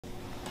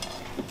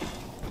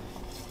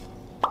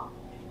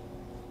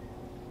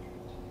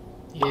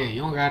Yeah,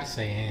 you don't gotta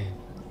say and.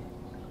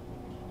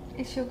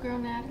 It's your girl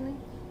Natalie.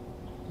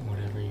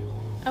 Whatever you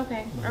want.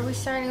 Okay, are we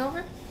starting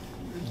over?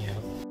 Yeah.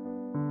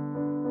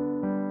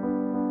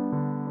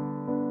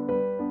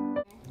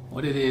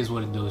 What it is,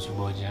 what it do, it's your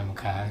boy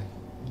Jahmaiki.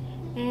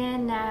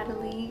 And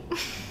Natalie.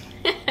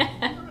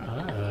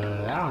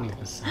 That don't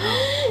even sound.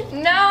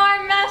 No,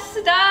 I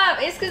messed up.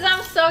 It's because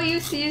I'm so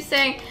used to you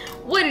saying,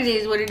 what it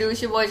is, what it do,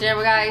 it's your boy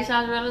Jahmaiki.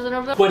 Sounds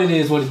relevant. What it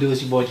is, what it do,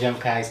 it's your boy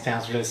Jahmaiki.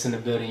 Towns realist in the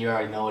building. You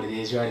already know what it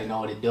is. You already know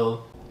what it do.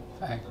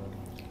 Fact.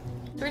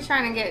 We're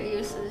trying to get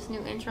used to this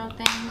new intro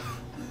thing.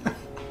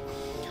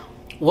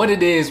 What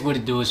it is, what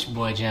it do, it's your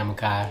boy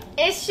Jahmaiki.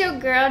 It's your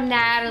girl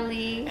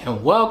Natalie.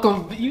 And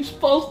welcome. You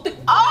supposed to.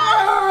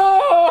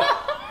 Oh!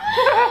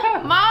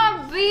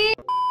 My B.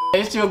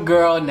 It's your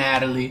girl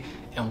Natalie,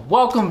 and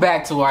welcome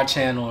back to our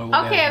channel. Or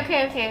whatever.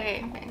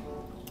 Okay.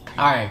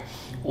 Alright,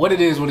 what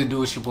it is, what it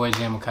do, it's your boy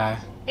Jahmaiki.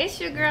 It's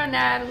your girl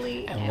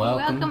Natalie. And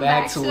welcome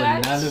back to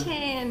another our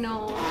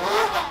channel.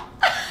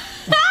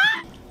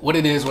 What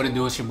it is, what it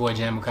do, it's your boy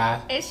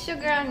Jahmaiki. It's your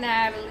girl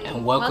Natalie.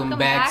 And welcome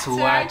back to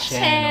our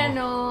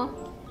channel.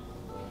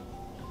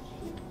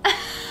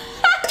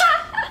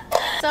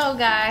 So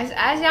guys,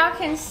 as y'all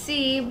can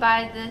see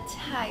by the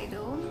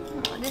title,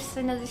 this is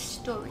another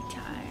story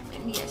time.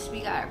 And yes,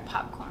 we got our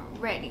popcorn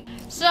ready.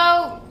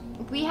 So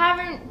we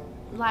haven't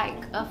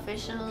like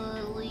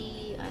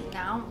officially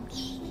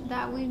announced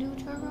that we do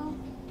Turo.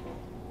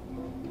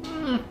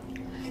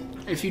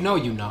 If you know,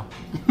 you know.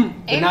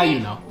 But now you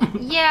know.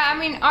 Yeah, I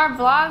mean our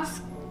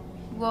vlogs,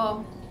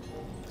 well,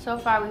 so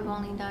far we've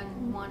only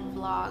done one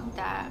vlog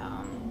that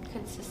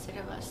consisted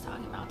of us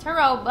talking about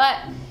Turo, but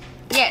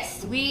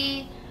yes,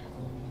 we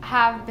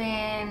have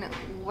been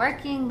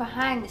working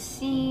behind the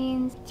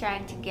scenes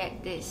trying to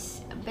get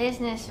this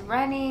business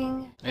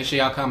running. Make sure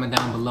y'all comment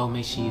down below.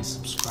 Make sure you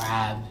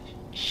subscribe,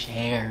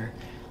 share,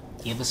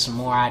 give us some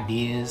more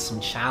ideas, some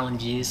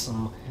challenges,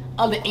 some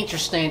other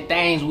interesting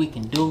things we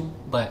can do.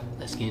 But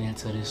let's get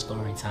into this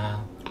story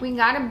time. We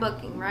got a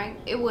booking, right?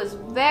 It was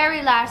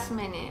very last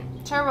minute.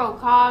 Turo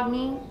called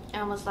me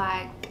and was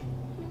like,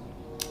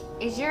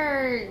 is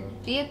your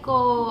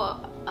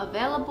vehicle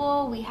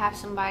available? We have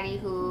somebody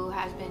who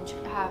has been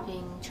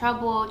having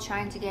trouble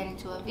trying to get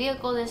into a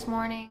vehicle this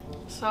morning.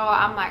 So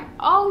I'm like,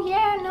 oh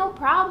yeah, no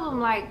problem.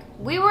 Like,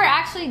 we were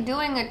actually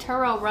doing a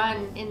Turo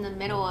run in the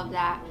middle of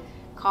that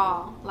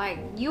call. Like,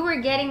 you were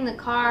getting the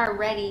car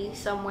ready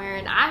somewhere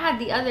and I had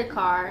the other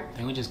car. I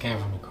think we just came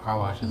from the car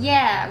wash.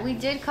 Yeah, we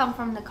did come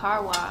from the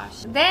car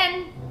wash.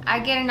 Then I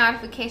get a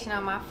notification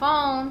on my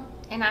phone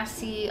and I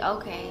see,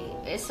 okay,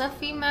 it's a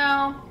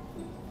female.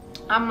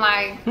 I'm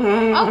like,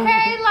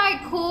 okay,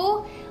 like,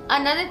 cool.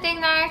 Another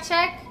thing that I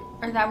check,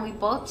 or that we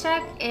both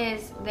check,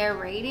 is their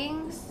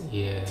ratings.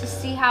 Yeah. To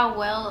see how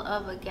well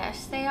of a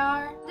guest they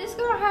are. This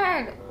girl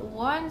had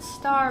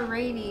 1-star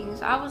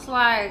ratings. I was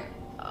like,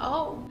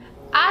 oh.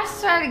 I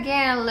started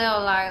getting a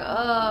little like,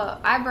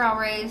 eyebrow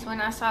raised when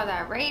I saw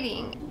that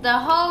rating. The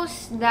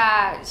host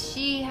that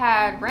she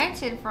had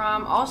rented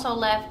from also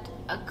left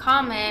a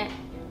comment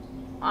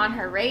on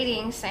her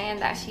rating saying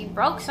that she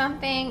broke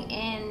something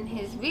in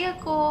his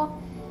vehicle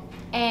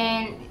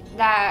and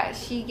that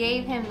she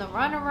gave him the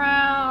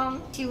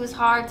runaround. She was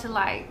hard to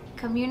like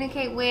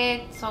communicate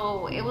with,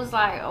 so it was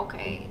like,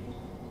 okay,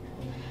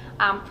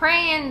 I'm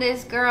praying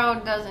this girl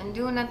doesn't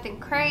do nothing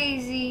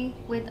crazy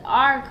with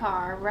our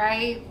car,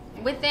 right?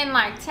 Within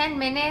like 10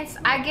 minutes,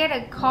 I get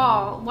a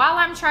call while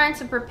I'm trying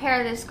to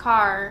prepare this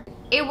car.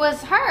 It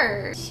was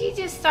her. She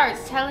just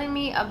starts telling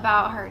me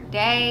about her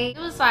day. It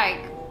was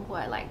like,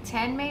 what, like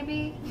 10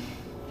 maybe?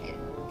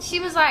 She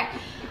was like,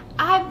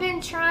 I've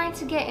been trying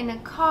to get in a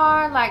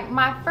car. Like,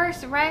 my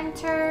first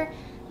renter,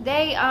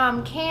 they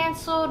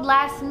canceled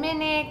last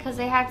minute because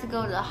they had to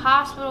go to the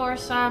hospital or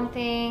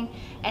something.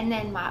 And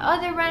then my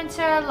other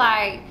renter,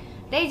 like,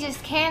 they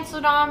just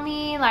canceled on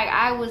me. Like,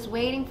 I was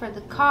waiting for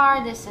the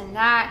car, this and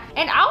that.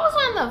 And I was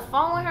on the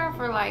phone with her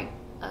for like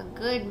a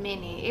good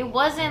minute. It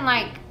wasn't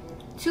like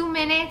 2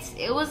 minutes.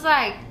 It was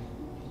like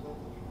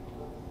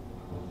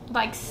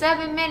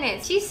 7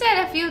 minutes. She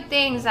said a few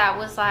things that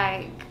was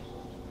like,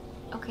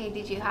 okay,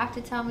 did you have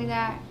to tell me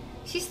that?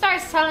 She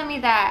starts telling me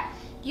that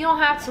you don't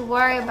have to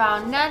worry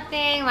about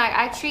nothing. Like,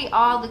 I treat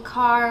all the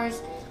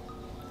cars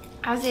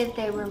as if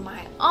they were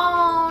my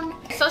own.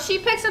 So she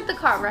picks up the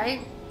car, right?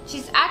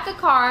 She's at the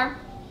car.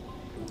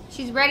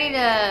 She's ready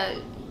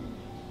to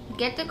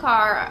get the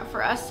car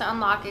for us to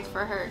unlock it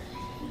for her.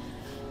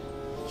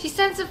 She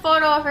sends a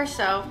photo of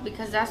herself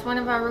because that's one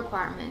of our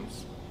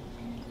requirements.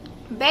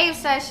 Babe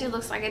says she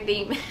looks like a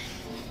demon.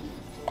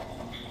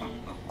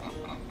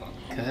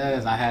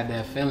 Cause I had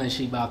that feeling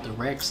she about to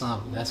wreck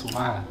something. That's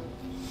why.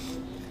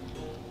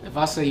 If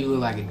I say you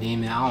look like a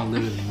demon, I don't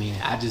literally mean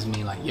it. I just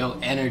mean like your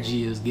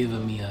energy is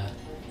giving me a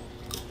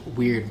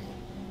weird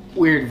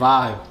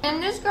vibe.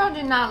 And this girl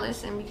did not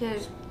listen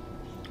because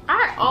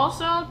I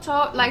also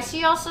told, like,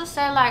 she also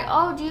said like,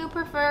 oh, do you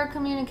prefer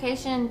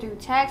communication through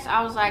text?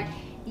 I was like,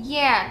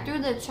 yeah, through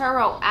the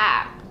Turo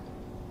app.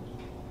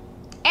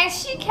 And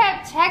she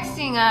kept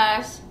texting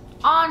us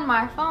on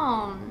my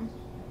phone.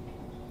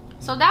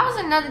 So that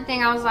was another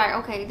thing. I was like,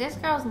 okay, this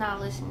girl's not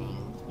listening.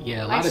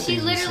 Yeah, a lot of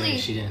things we said,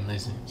 she didn't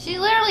listen. She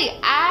literally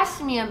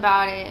asked me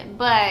about it,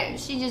 but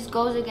she just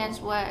goes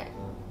against what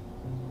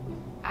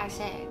I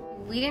said.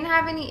 We didn't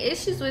have any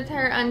issues with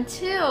her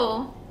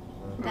until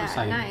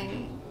that night.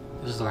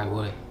 It was like,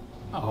 what,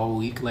 a whole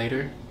week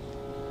later?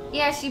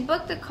 Yeah, she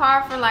booked the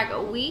car for like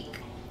a week.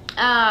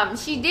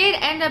 She did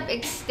end up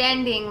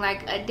extending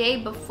like a day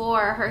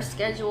before her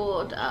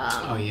scheduled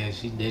oh yeah,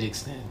 she did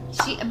extend.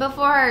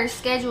 Before her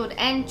scheduled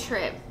end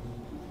trip.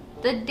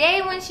 The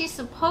day when she's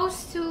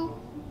supposed to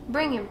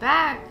bring it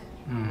back.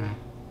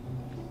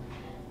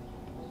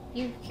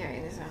 You carry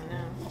this out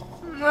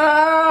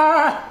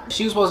now.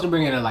 She was supposed to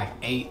bring it at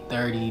like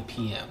 8:30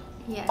 p.m.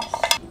 Yes.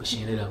 But she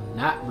ended up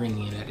not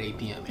bringing it at 8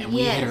 p.m. And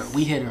we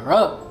hit her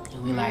up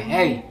and we like,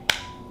 hey,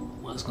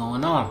 what's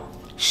going on?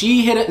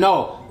 She hit it.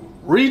 No.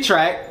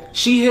 Retract,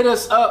 she hit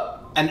us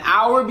up an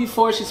hour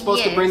before she's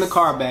supposed to bring the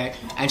car back,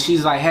 and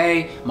she's like,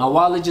 hey, my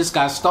wallet just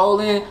got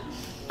stolen,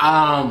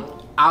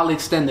 I'll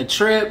extend the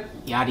trip,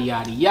 yada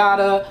yada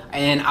yada,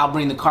 and I'll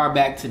bring the car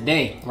back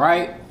today,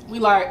 right? We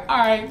like, all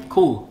right,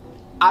 cool.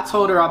 I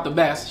told her out the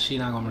bat, she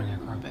not gonna bring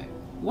that car back.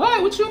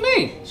 What you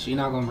mean? She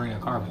not gonna bring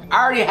that car back.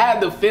 I already had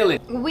the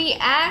feeling. We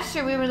asked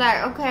her, we were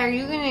like, okay, are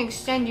you gonna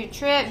extend your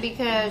trip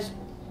because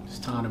it's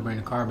time to bring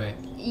the car back.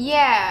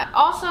 Yeah.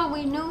 Also,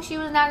 we knew she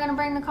was not gonna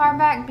bring the car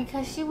back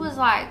because she was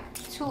like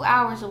 2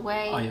 hours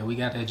away. Oh yeah, we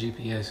got that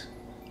GPS.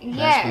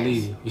 Yes.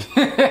 Believe you.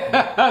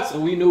 So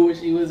we knew where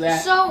she was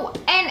at. So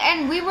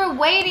and we were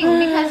waiting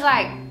because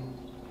like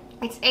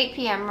it's 8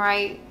 p.m.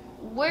 right?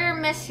 We're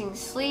missing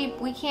sleep.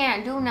 We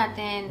can't do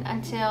nothing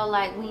until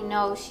like we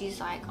know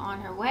she's like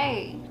on her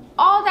way.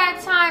 All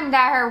that time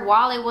that her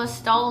wallet was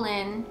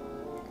stolen.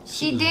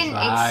 She didn't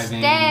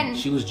extend.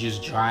 She was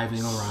just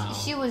driving around.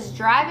 She was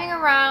driving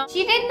around.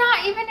 She did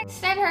not even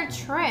extend her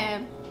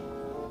trip.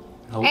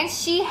 Nope. And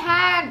she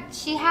had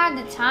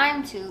the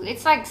time to.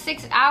 It's like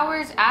 6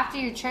 hours after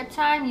your trip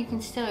time, you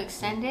can still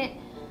extend it.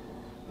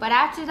 But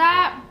after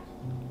that,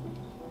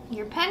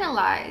 you're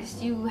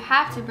penalized. You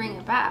have to bring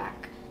it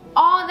back.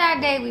 All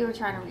that day we were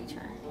trying to reach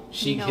her.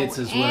 She hits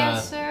us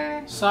with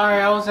a, sorry,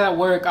 I was at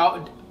work.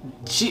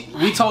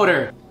 We told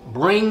her,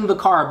 bring the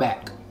car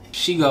back.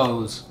 She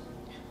goes,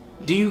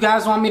 do you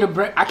guys want me to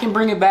bring, I can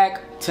bring it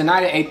back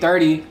tonight at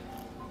 8:30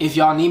 if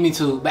y'all need me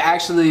to, but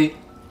actually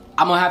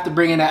I'm gonna have to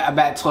bring it at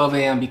about 12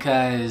 a.m.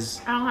 because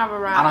I don't have a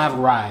ride. I don't have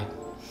a ride.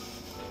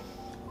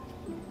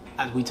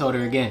 We told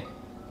her again,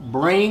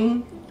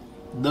 bring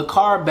the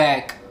car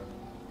back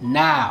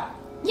now.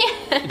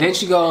 Yeah. Then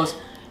she goes,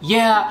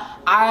 yeah,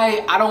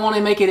 I don't want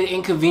to make it an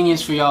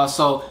inconvenience for y'all,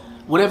 so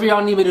whatever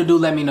y'all need me to do,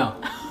 let me know.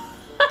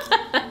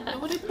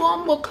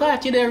 I'm gonna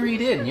clap you there,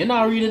 read in. You're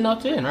not reading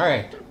nothing, all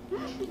right.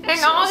 And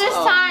all this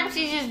time,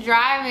 she's just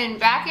driving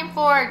back and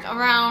forth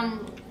around.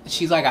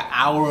 She's like an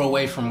hour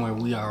away from where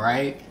we are,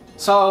 right?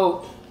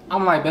 So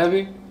I'm like,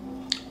 baby,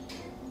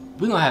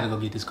 we gonna have to go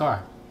get this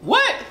car.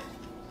 What?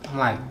 I'm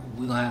like,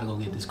 we gonna have to go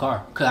get this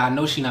car, cause I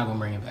know she not gonna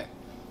bring it back.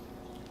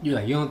 You're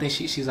like, you don't think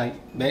she's like,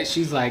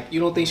 you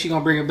don't think she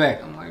gonna bring it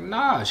back? I'm like,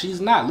 nah, she's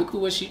not. Look at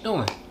what she's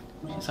doing.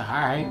 She's like, all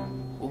right,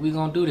 what we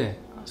gonna do then?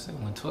 I said,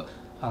 when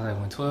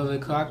 12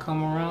 o'clock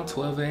come around,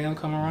 12 a.m.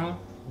 come around,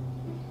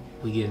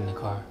 we get in the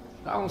car.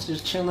 I was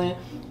just chilling.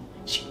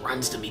 She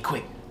runs to me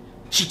quick.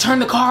 She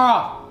turned the car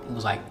off. It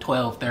was like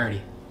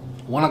 12:30.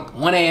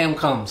 1 a.m.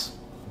 comes.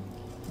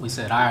 We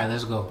said, all right,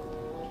 let's go.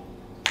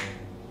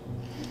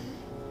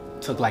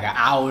 Took like an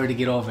hour to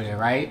get over there,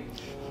 right?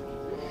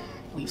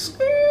 It's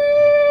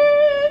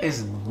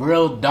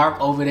real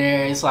dark over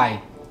there. It's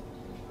like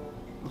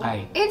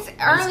it's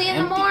early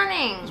in the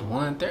morning. It's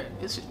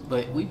 1:30.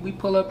 But we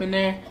pull up in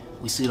there.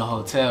 We see the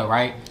hotel,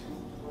 right?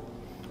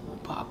 We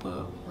pop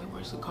up. Like,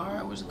 where's the car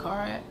at? Where's the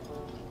car at?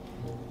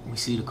 We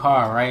see the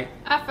car, right?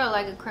 I felt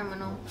like a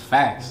criminal.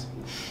 Facts.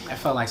 I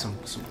felt like some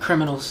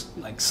criminals,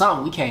 like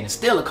something. We came to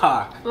steal a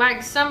car.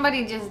 Like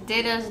somebody just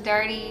did us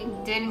dirty,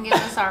 didn't give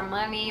us our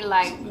money.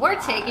 Like, we're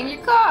taking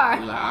your car.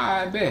 We're like,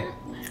 all right, bet.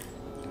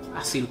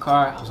 I see the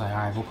car. I was like, all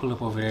right, we'll pull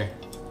up over there.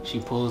 She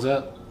pulls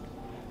up.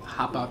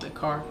 Hop out that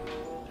car.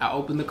 I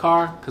open the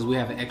car because we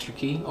have an extra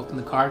key. Open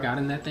the car, got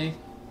in that thing.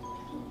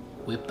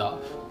 Whipped off.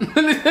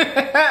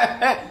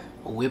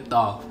 Whipped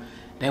off.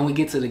 Then we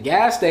get to the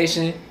gas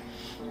station.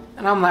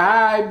 And I'm like,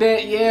 all right,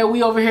 bet, yeah,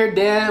 we over here,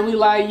 Dad. We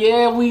like,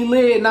 yeah, we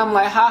lit. And I'm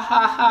like, ha,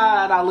 ha,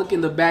 ha. And I look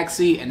in the back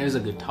seat, and there's a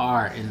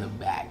guitar in the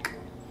back.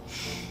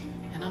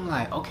 And I'm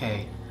like,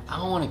 okay, I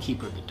don't want to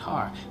keep her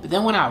guitar. But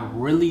then when I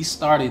really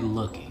started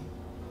looking,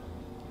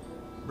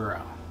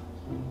 bro,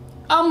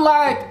 I'm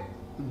like,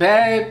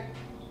 babe,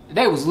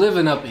 they was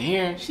living up in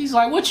here. She's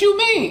like, what you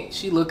mean?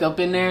 She look up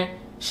in there.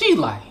 She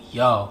like,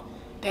 yo,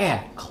 they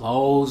had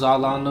clothes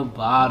all on the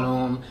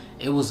bottom.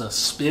 It was a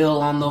spill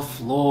on the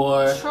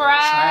floor.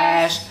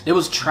 Trash. There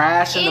was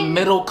trash in the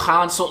middle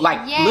console.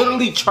 Like,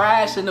 literally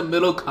trash in the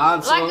middle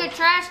console. Like a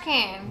trash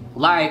can.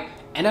 Like,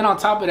 and then on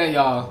top of that,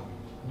 y'all,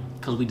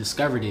 because we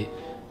discovered it,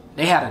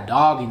 they had a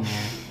dog in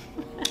there.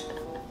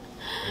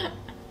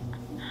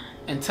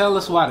 And tell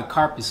us why the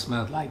carpet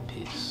smelled like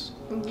piss.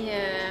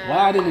 Yeah.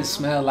 Why did it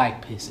smell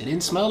like piss? It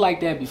didn't smell like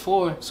that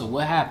before, so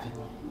what happened?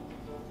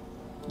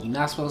 You're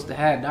not supposed to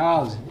have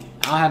dogs in there.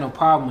 I don't have no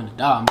problem with the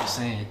dog. I'm just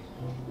saying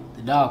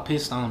the dog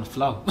pissed on the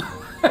floor.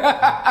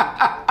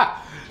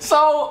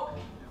 So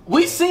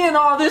we seeing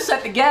all this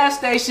at the gas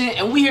station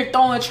and we here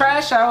throwing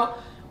trash out.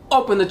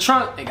 Open the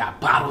trunk, they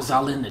got bottles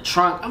all in the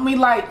trunk. I mean,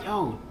 like,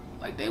 yo,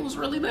 like they was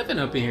really living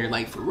up in here,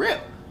 like for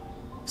real.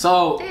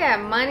 So they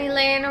had money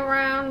laying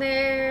around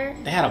there.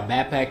 They had a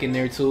backpack in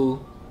there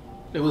too.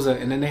 There was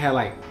and then they had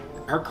like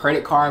her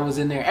credit card was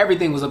in there.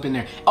 Everything was up in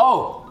there.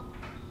 Oh,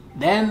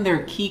 then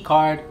their key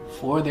card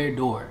for their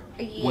door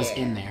was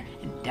in there,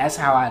 and that's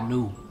how I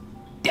knew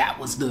that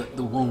was the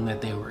room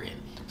that they were in.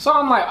 So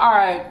I'm like, all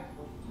right.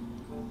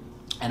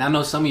 And I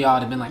know some of y'all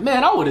have been like,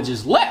 man, I would have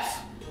just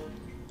left.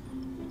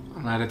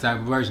 I'm not that type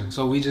of person.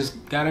 So we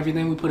just got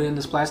everything. We put it in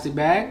this plastic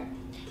bag.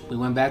 We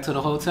went back to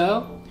the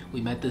hotel. We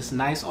met this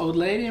nice old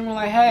lady and we're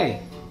like,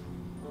 hey,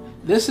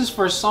 this is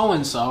for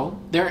so-and-so.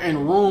 They're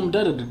in room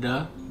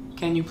da-da-da-da.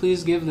 Can you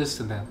please give this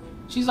to them?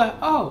 She's like,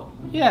 oh,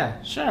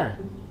 yeah, sure.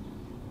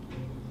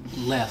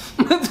 Left.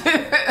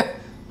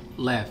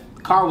 Left.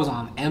 The car was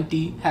on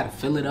empty. Had to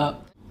fill it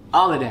up.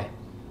 All of that.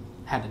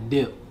 Had to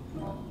dip.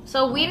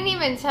 So we didn't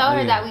even tell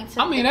her that we took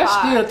the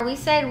car. We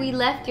said we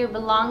left your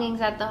belongings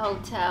at the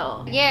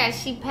hotel. Yeah,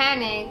 she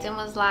panicked and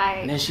was like...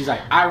 And then she's like,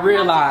 I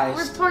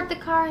realized... Report the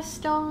car is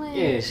stolen.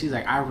 Yeah, she's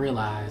like, I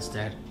realized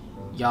that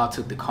y'all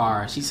took the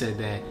car. She said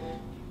that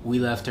we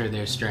left her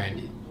there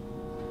stranded.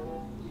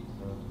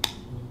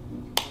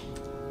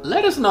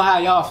 Let us know how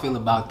y'all feel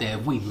about that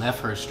if we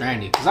left her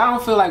stranded. Because I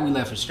don't feel like we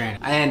left her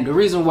stranded. And the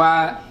reason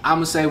why I'm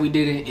going to say we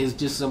didn't is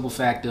just simple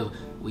fact of...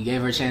 We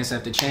gave her chance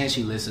after chance.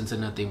 She listened to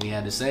nothing we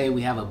had to say.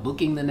 We have a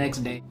booking the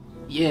next day.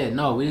 Yeah,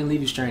 no, we didn't leave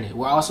you stranded.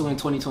 We're also in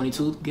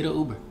 2022. Get an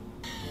Uber.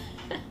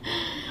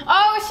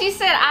 Oh, she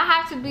said, I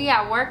have to be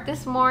at work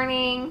this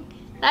morning.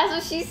 That's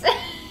what she said.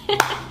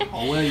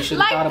 Oh, well, you should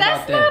have thought about that.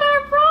 Like, that's not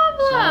our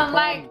problem.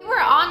 Like, we were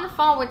on the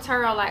phone with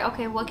Turo, like,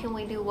 okay, what can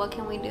we do? What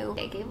can we do?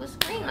 They gave us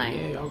a green light.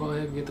 Yeah, y'all go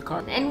ahead and get the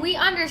car. And we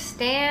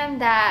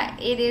understand that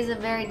it is a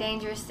very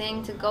dangerous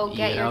thing to go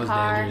get your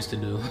car. Yeah, that was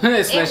dangerous to do.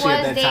 Especially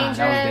at that time.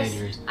 That was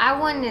dangerous. I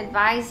wouldn't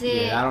advise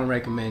it. Yeah, I don't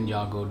recommend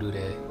y'all go do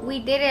that. We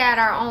did it at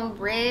our own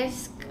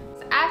risk.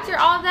 After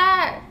all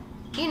that,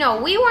 you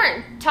know, we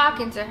weren't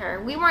talking to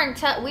her. We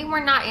were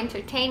not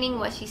entertaining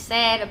what she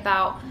said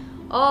about,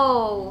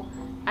 oh,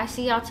 I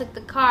see y'all took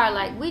the car.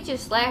 Like, we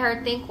just let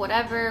her think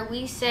whatever.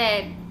 We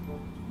said,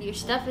 your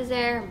stuff is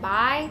there,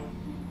 bye.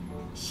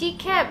 She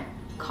kept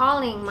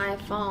calling my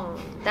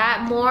phone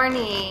that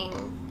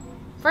morning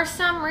for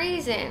some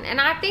reason.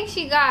 And I think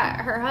she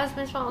got her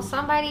husband's phone,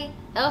 somebody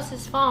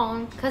else's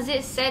phone, because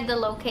it said the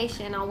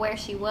location on where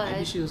she was.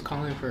 Maybe she was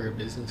calling for her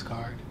business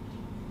card.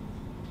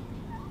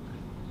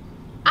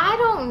 I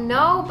don't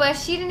know, but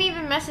she didn't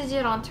even message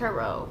it on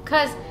Turo.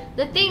 Because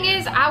the thing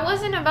is, I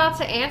wasn't about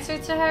to answer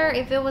to her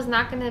if it was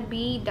not going to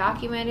be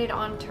documented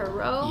on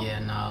Turo. Yeah,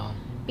 no.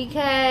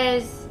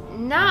 Because,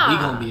 nah. We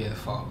gonna be at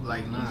fault.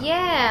 Like, nah.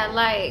 Yeah,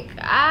 like,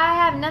 I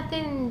have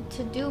nothing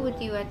to do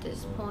with you at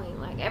this point.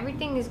 Like,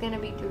 everything is going to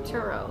be through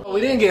Turo. We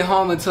didn't get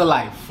home until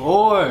like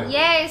 4.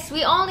 Yes,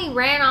 we only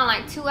ran on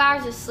like 2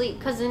 hours of sleep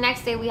because the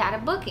next day we had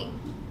a booking.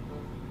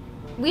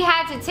 We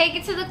had to take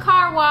it to the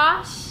car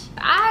wash.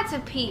 I had to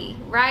pee,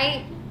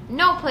 right?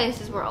 No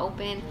places were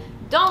open.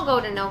 Don't go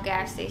to no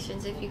gas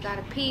stations if you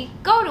gotta pee.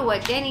 Go to a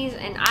Denny's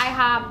and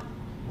IHOP.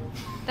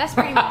 That's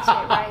pretty much it,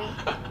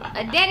 right?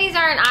 A Denny's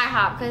or an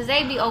IHOP, because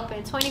they be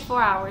open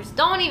 24 hours.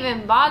 Don't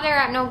even bother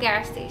at no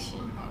gas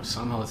station.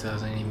 Some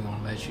hotels ain't even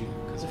gonna let you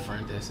because the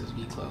front desks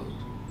be closed.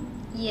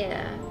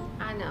 Yeah,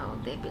 I know.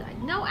 They'd be like,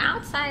 no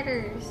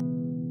outsiders.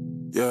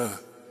 Yeah,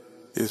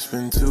 it's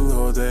been 2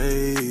 whole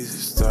days.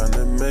 It's starting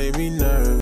to make me nervous.